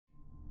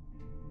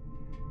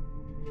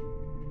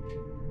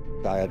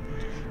I had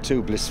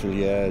 2 blissful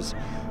years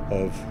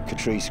of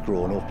Katrice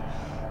growing up,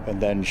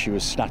 and then she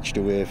was snatched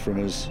away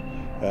from us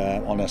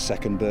on her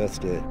 2nd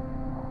birthday.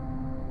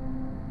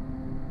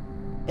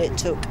 It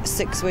took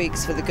 6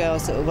 weeks for the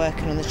girls that were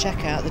working on the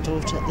checkout,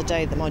 the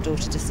day that my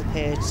daughter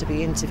disappeared, to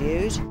be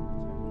interviewed.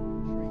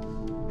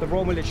 The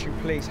Royal Military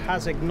Police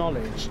has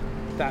acknowledged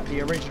that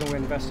the original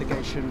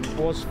investigation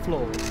was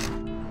flawed.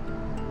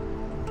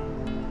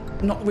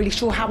 Not really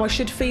sure how I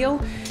should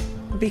feel,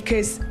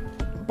 because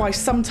by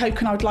some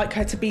token I would like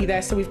her to be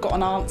there so we've got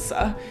an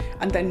answer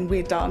and then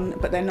we're done,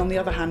 but then on the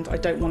other hand I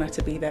don't want her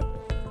to be there.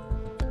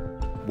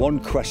 One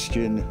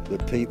question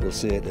that people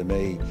say to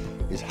me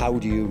is, how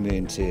do you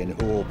maintain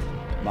hope?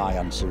 My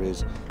answer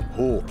is,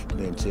 hope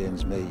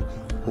maintains me,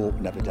 hope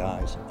never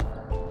dies.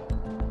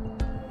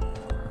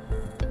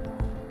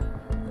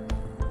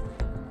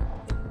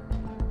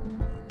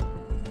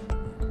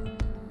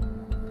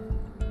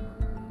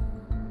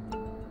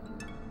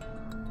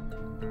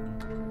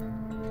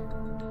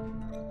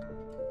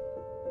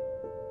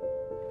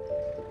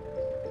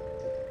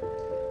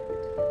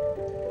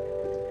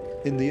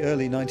 In the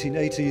early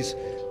 1980s,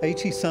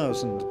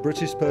 80,000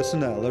 British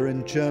personnel are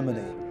in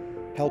Germany,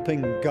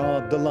 helping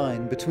guard the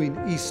line between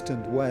East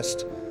and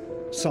West.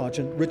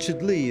 Sergeant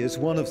Richard Lee is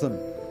one of them.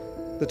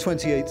 The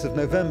 28th of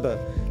November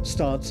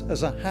starts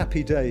as a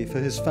happy day for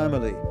his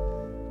family,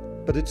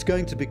 but it's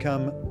going to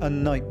become a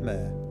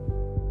nightmare.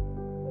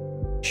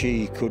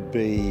 She could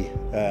be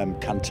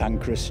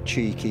cantankerous,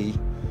 cheeky,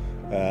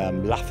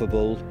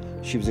 laughable.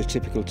 She was a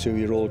typical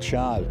 2-year-old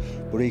child,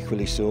 but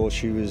equally so,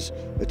 she was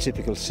a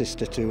typical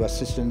sister to her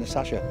sister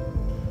Natasha.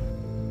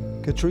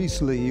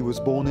 Katrice Lee was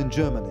born in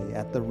Germany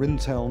at the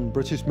Rinteln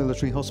British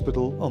Military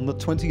Hospital on the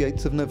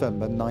 28th of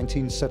November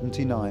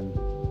 1979.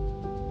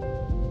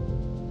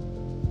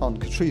 On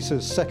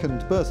Katrice's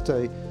 2nd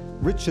birthday,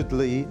 Richard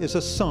Lee is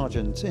a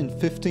sergeant in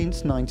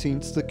 15th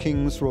 19th the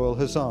King's Royal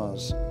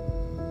Hussars.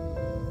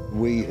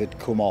 We had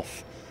come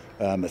off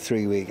a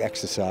 3-week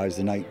exercise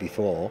the night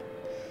before,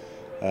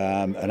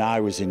 and I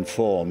was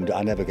informed,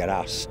 I never get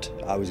asked,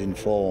 I was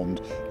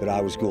informed that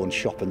I was going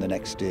shopping the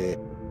next day.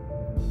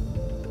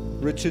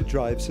 Richard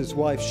drives his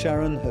wife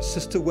Sharon, her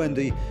sister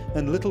Wendy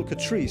and little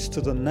Katrice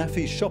to the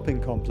NAAFI shopping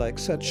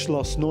complex at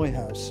Schloß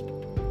Neuhaus.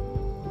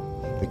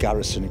 The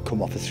garrison had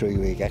come off a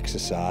 3-week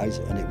exercise,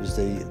 and it was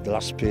the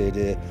last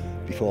payday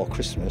before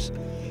Christmas,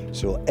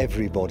 so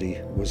everybody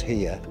was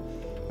here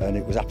and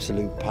it was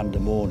absolute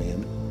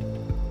pandemonium.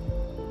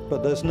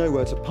 But there's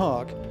nowhere to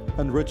park,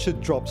 and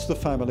Richard drops the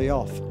family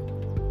off.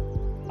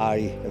 I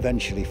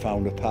eventually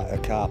found a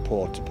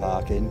carport to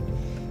park in,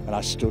 and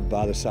I stood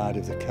by the side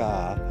of the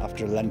car.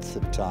 After a length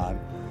of time,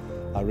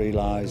 I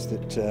realised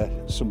that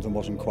something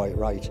wasn't quite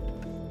right.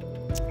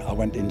 I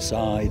went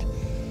inside.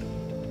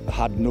 I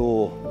had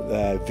no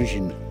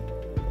vision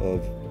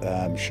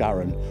of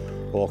Sharon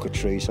or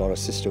Katrice or her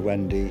sister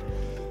Wendy.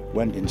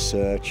 Went in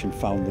search and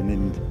found them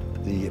in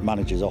the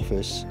manager's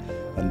office,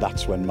 and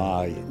that's when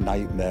my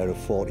nightmare of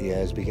 40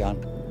 years began.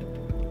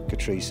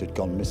 Katrice had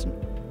gone missing.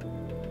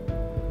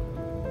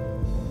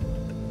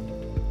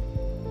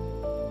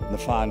 The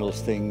final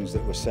things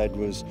that were said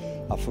was,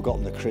 I've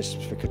forgotten the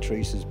crisps for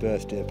Katrice's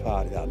birthday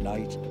party that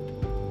night.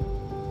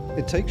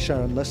 It takes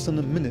Sharon less than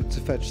a minute to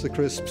fetch the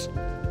crisps.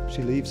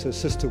 She leaves her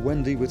sister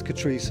Wendy with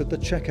Katrice at the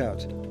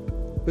checkout.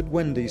 But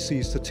Wendy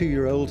sees the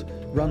 2-year-old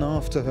run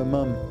after her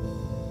mum.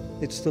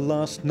 It's the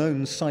last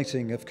known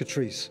sighting of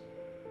Katrice.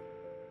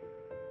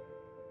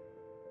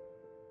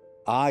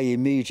 I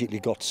immediately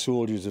got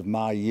soldiers of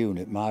my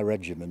unit, my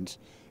regiment,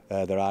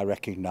 that I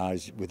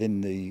recognised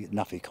within the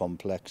NAAFI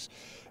complex,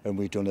 and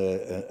we've done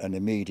an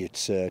immediate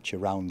search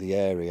around the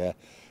area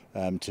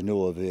to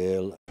no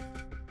avail.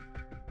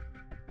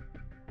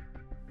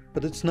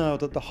 But it's now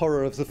that the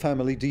horror of the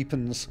family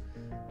deepens,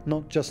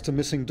 not just a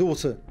missing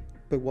daughter,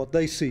 but what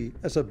they see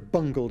as a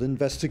bungled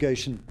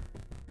investigation.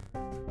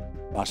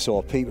 I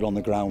saw people on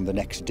the ground the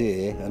next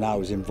day, and I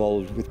was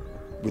involved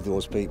with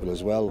those people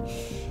as well.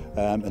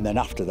 And then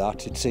after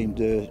that, it seemed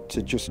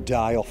to just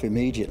die off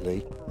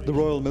immediately. The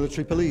Royal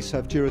Military Police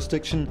have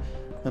jurisdiction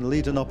and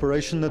lead an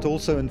operation that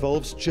also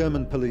involves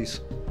German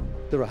police.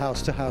 There are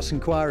house-to-house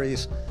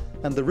inquiries,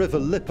 and the River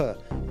Lippe,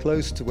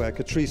 close to where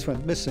Katrice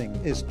went missing,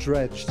 is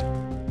dredged.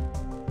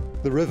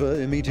 The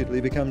river immediately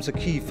becomes a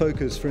key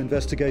focus for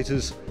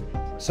investigators,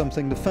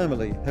 something the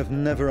family have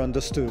never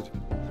understood.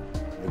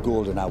 The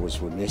golden hours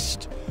were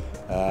missed.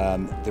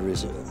 There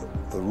is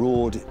a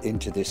road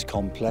into this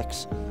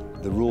complex.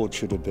 The road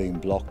should have been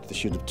blocked. They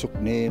should have took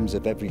names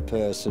of every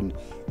person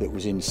that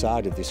was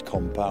inside of this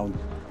compound.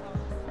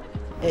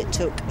 It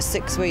took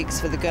 6 weeks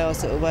for the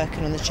girls that were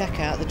working on the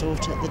checkout,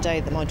 the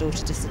day that my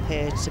daughter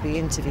disappeared, to be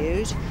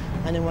interviewed.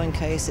 And in one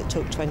case, it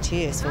took 20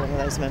 years for one of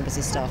those members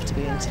of staff to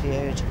be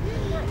interviewed.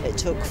 It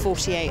took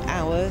 48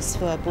 hours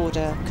for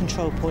border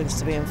control points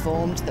to be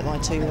informed that my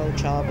 2-year-old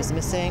child was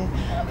missing.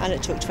 And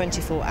it took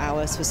 24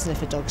 hours for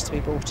sniffer dogs to be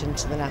brought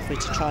into the NAAFI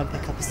to try and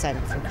pick up a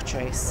scent from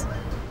Katrice.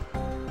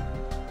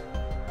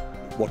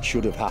 What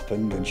should have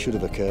happened and should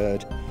have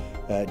occurred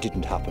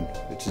didn't happen.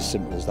 It's as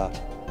simple as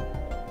that.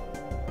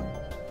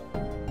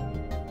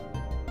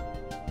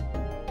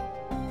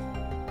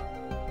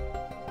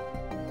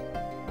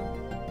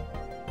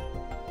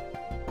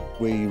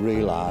 we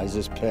realised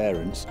as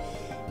parents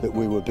that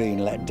we were being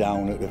let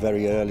down at a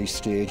very early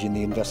stage in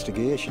the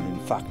investigation. In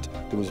fact,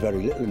 there was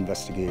very little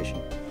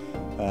investigation.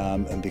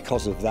 And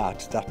because of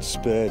that, that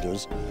spurred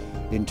us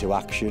into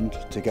action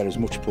to get as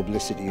much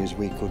publicity as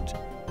we could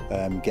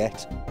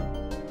get.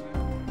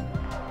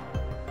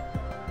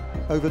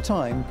 Over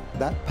time,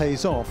 that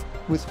pays off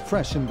with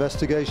fresh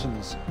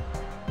investigations.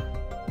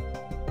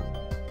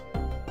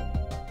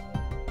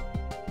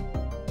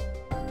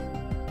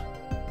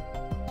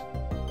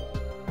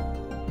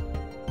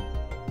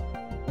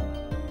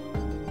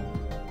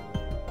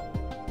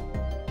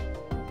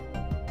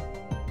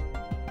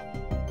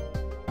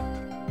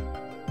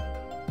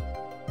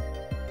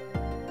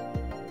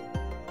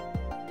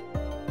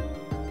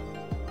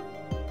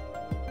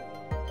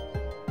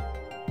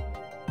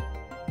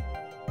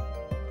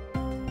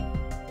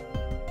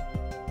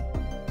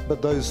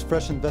 But those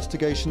fresh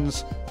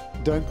investigations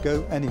don't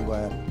go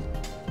anywhere.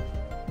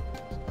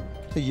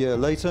 A year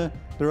later,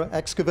 there are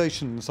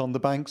excavations on the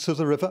banks of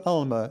the River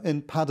Alma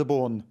in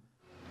Paderborn,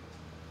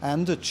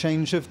 and a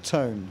change of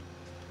tone.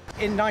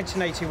 In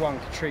 1981,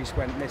 Katrice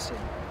went missing.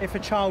 If a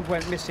child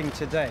went missing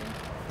today,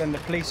 then the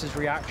police's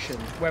reaction,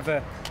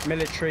 whether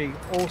military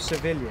or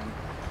civilian,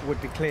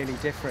 would be clearly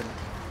different.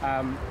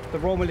 The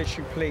Royal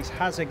Military Police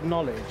has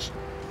acknowledged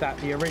that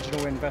the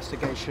original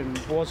investigation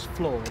was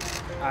flawed,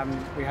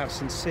 and we have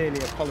sincerely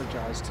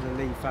apologised to the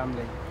Lee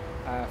family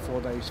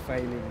for those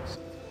failings.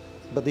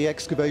 But the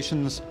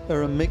excavations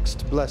are a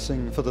mixed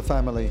blessing for the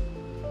family.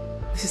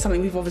 This is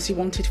something we've obviously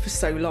wanted for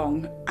so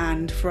long,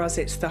 and for us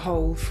it's the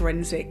whole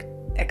forensic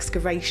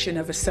excavation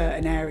of a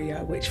certain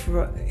area, which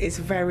is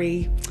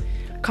very,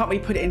 I can't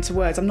really put it into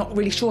words. I'm not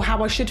really sure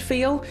how I should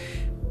feel,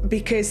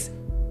 because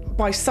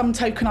by some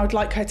token I would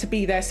like her to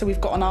be there so we've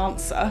got an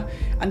answer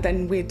and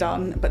then we're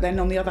done, but then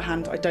on the other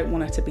hand I don't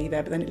want her to be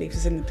there, but then it leaves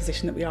us in the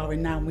position that we are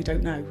in now and we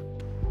don't know.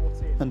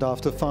 And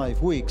after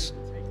 5 weeks,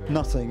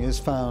 nothing is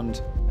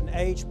found. An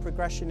age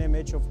progression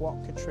image of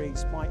what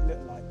Katrice might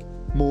look like.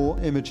 More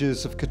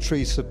images of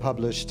Katrice are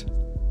published.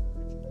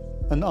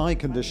 An eye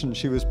condition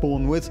she was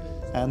born with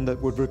and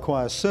that would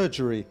require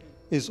surgery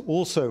is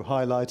also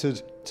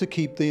highlighted to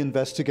keep the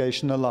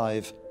investigation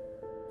alive.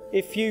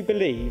 If you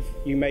believe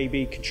you may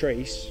be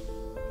Katrice,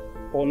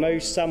 or know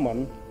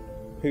someone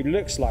who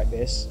looks like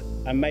this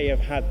and may have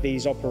had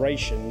these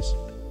operations,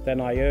 then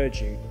I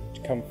urge you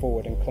to come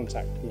forward and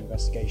contact the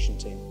investigation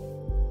team.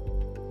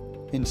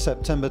 In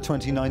September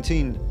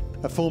 2019,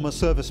 a former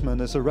serviceman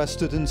is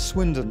arrested in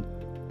Swindon,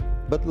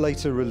 but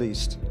later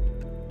released.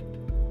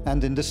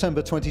 And in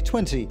December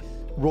 2020,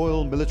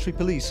 Royal Military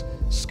Police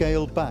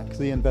scaled back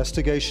the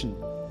investigation.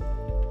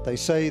 They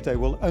say they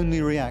will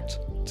only react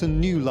to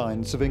new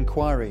lines of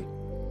inquiry.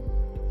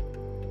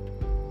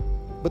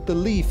 But the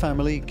Lee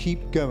family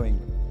keep going,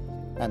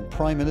 and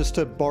Prime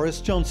Minister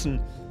Boris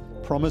Johnson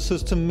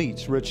promises to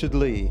meet Richard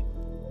Lee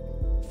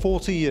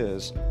 40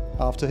 years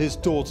after his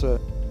daughter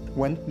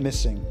went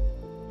missing.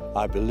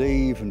 I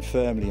believe, and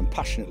firmly and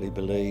passionately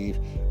believe,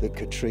 that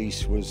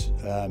Katrice was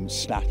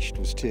snatched,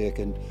 was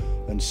taken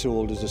and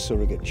sold as a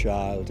surrogate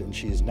child, and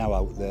she is now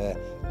out there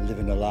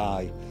living a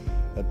lie.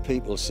 And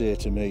people say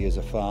to me as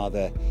a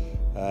father,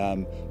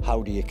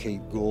 how do you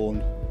keep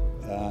going?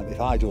 If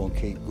I don't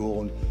keep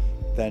going,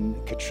 then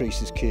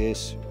Katrice's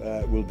case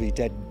will be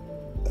dead.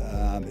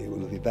 It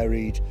will be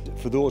buried.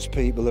 For those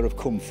people that have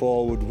come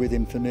forward with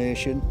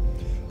information,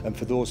 and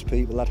for those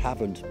people that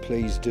haven't,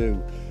 please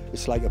do.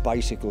 It's like a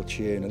bicycle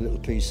chain. A little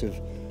piece of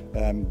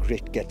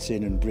grit gets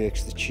in and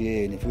breaks the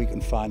chain. If we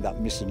can find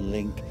that missing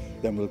link,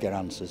 then we'll get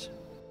answers.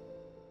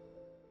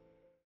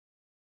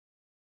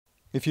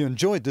 If you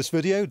enjoyed this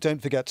video,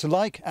 don't forget to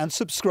like and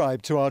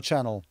subscribe to our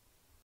channel.